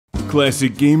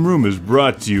Classic Game Room is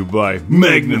brought to you by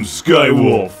Magnum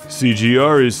Skywolf.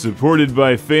 CGR is supported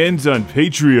by fans on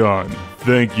Patreon.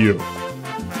 Thank you.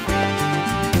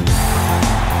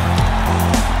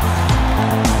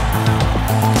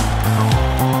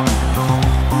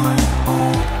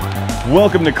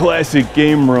 Welcome to Classic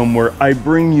Game Room, where I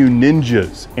bring you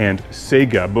ninjas and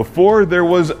Sega. Before there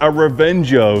was a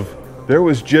revenge of, there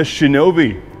was just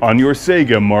Shinobi on your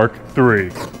Sega Mark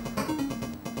III.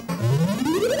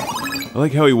 I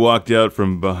like how he walked out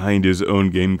from behind his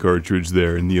own game cartridge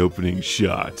there in the opening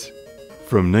shot.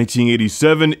 From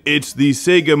 1987, it's the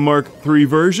Sega Mark III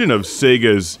version of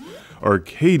Sega's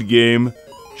arcade game,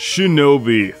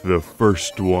 Shinobi, the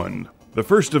first one. The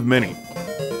first of many.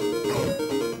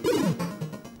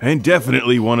 And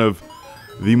definitely one of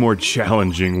the more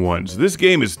challenging ones. This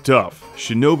game is tough.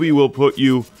 Shinobi will put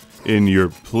you in your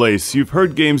place. You've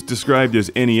heard games described as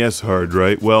NES hard,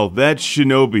 right? Well, that's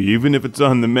Shinobi, even if it's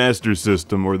on the Master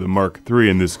System, or the Mark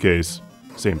III in this case.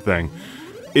 Same thing.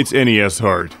 It's NES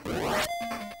hard.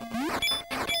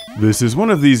 This is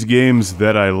one of these games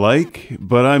that I like,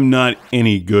 but I'm not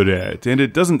any good at. And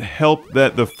it doesn't help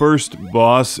that the first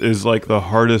boss is like the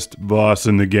hardest boss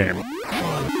in the game.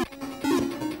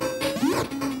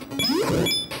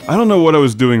 I don't know what I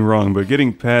was doing wrong, but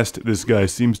getting past this guy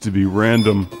seems to be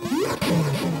random.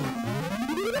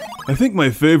 I think my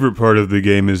favorite part of the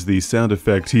game is the sound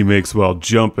effect he makes while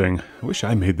jumping. I wish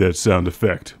I made that sound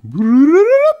effect.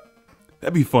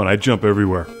 That'd be fun, I'd jump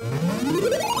everywhere.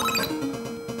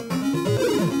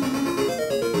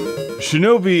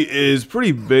 Shinobi is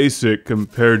pretty basic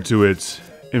compared to its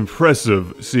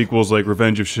impressive sequels like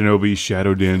Revenge of Shinobi,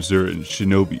 Shadow Dancer, and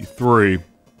Shinobi 3.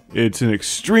 It's an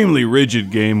extremely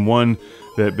rigid game, one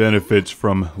that benefits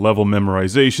from level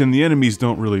memorization. The enemies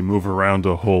don't really move around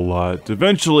a whole lot.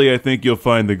 Eventually, I think you'll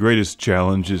find the greatest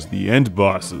challenge is the end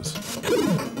bosses.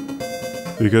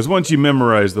 Because once you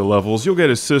memorize the levels, you'll get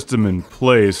a system in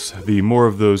place. The more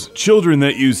of those children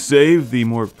that you save, the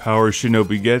more power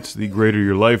Shinobi gets, the greater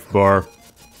your life bar.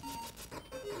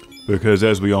 Because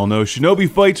as we all know, Shinobi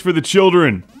fights for the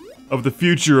children of the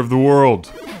future of the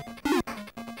world.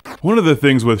 One of the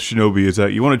things with Shinobi is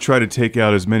that you want to try to take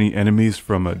out as many enemies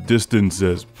from a distance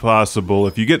as possible.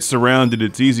 If you get surrounded,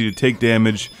 it's easy to take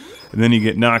damage, and then you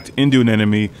get knocked into an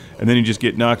enemy, and then you just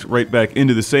get knocked right back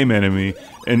into the same enemy,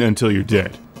 and until you're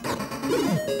dead.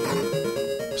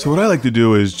 So what I like to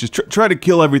do is just try to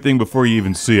kill everything before you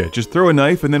even see it. Just throw a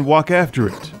knife and then walk after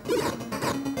it.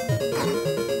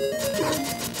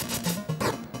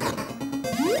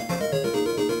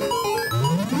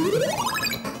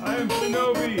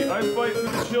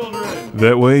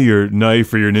 That way your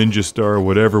knife or your ninja star or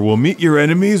whatever will meet your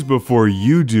enemies before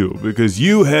you do, because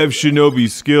you have Shinobi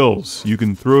skills. You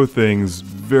can throw things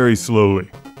very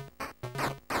slowly.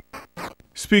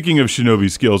 Speaking of Shinobi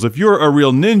skills, if you're a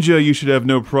real ninja, you should have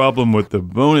no problem with the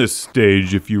bonus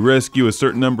stage. If you rescue a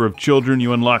certain number of children,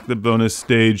 you unlock the bonus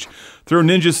stage. Throw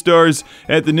ninja stars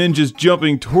at the ninjas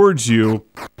jumping towards you.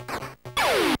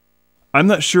 I'm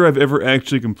not sure I've ever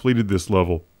actually completed this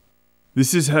level.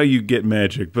 This is how you get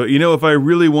magic, but you know, if I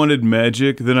really wanted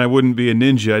magic, then I wouldn't be a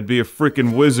ninja, I'd be a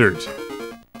frickin' wizard.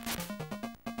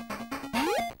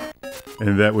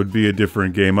 And that would be a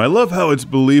different game. I love how it's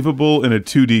believable in a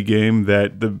 2D game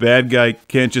that the bad guy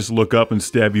can't just look up and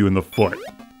stab you in the foot.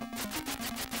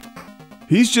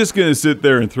 He's just gonna sit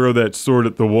there and throw that sword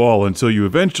at the wall until you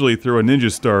eventually throw a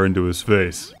ninja star into his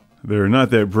face. They're not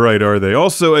that bright, are they?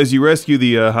 Also, as you rescue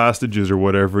the hostages or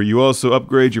whatever, you also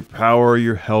upgrade your power,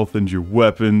 your health, and your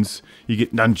weapons. You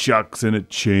get nunchucks and a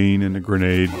chain and a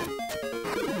grenade.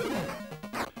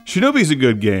 Shinobi's a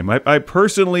good game. I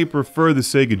personally prefer the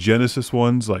Sega Genesis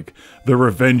ones, like The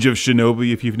Revenge of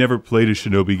Shinobi. If you've never played a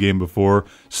Shinobi game before,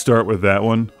 start with that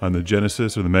one on the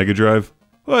Genesis or the Mega Drive.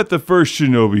 But the first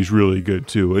Shinobi's really good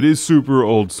too. It is super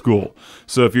old school.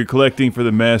 So if you're collecting for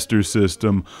the Master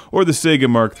System or the Sega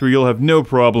Mark III, you'll have no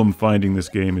problem finding this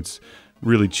game. It's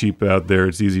really cheap out there.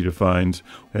 It's easy to find.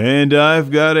 And I've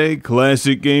got a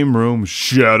Classic Game Room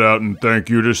shout out and thank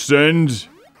you to send.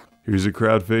 Here's a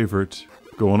crowd favorite.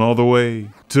 Going all the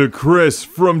way to Chris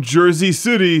from Jersey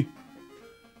City,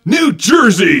 New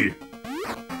Jersey!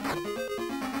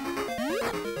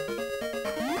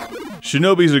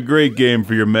 Shinobi's a great game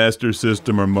for your Master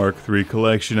System or Mark III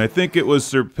collection. I think it was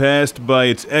surpassed by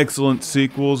its excellent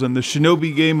sequels, and the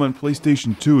Shinobi game on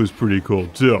PlayStation 2 is pretty cool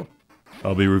too.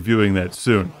 I'll be reviewing that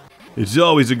soon. It's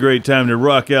always a great time to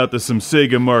rock out to some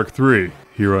Sega Mark III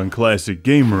here on Classic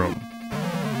Game Room.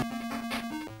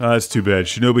 That's too bad.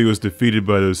 Shinobi was defeated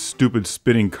by those stupid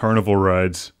spinning carnival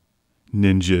rides.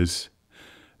 Ninjas.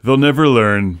 They'll never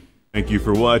learn. Thank you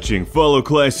for watching. Follow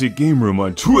Classic Game Room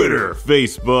on Twitter,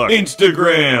 Facebook,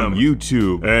 Instagram,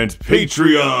 YouTube, and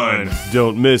Patreon.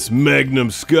 Don't miss Magnum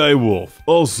Skywolf,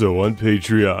 also on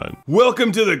Patreon.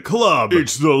 Welcome to the club.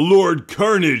 It's the Lord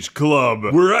Carnage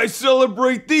Club, where I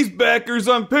celebrate these backers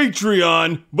on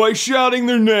Patreon by shouting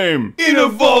their name in a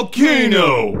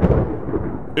volcano.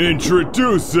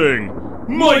 Introducing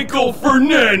Michael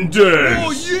Fernandez.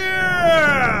 Oh yeah!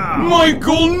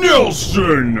 Michael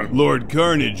Nelson. Lord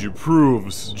Carnage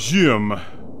approves. Jim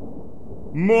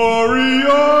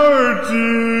Moriarty.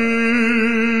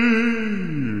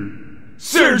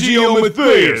 Sergio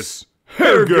Matthias.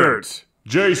 Hergert.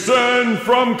 Jason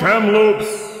from Kamloops,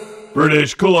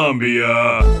 British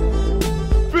Columbia.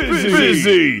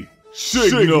 Fizzy.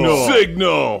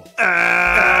 Signal.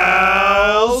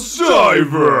 Al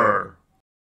Stiver.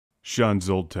 Sean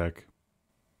Zoltek.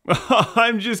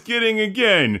 I'm just kidding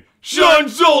again. Sean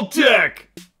Zoltek!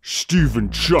 Stephen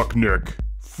Chucknick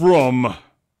from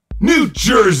New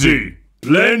Jersey.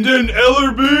 Landon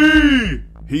Ellerby.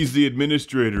 He's the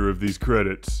administrator of these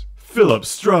credits. Philip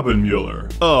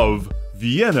Strabenmuller of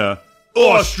Vienna,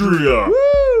 Austria.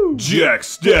 Woo! Jack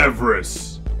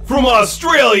Stavros from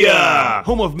Australia,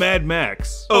 home of Mad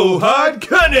Max. Ohad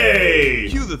Kane.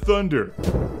 Cue the thunder.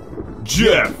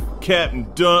 Jeff,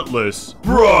 Captain Dauntless,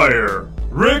 Breyer,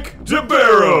 Rick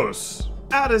DeBarros.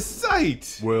 Out of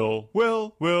sight. Will.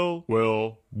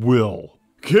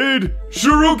 Kid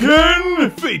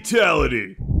Shuriken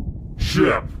Fatality.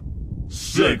 Ship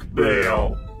Sink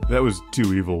Bail. That was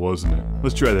too evil, wasn't it?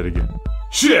 Let's try that again.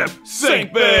 Ship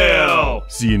Sink Bail.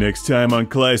 See you next time on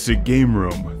Classic Game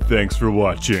Room. Thanks for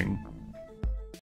watching.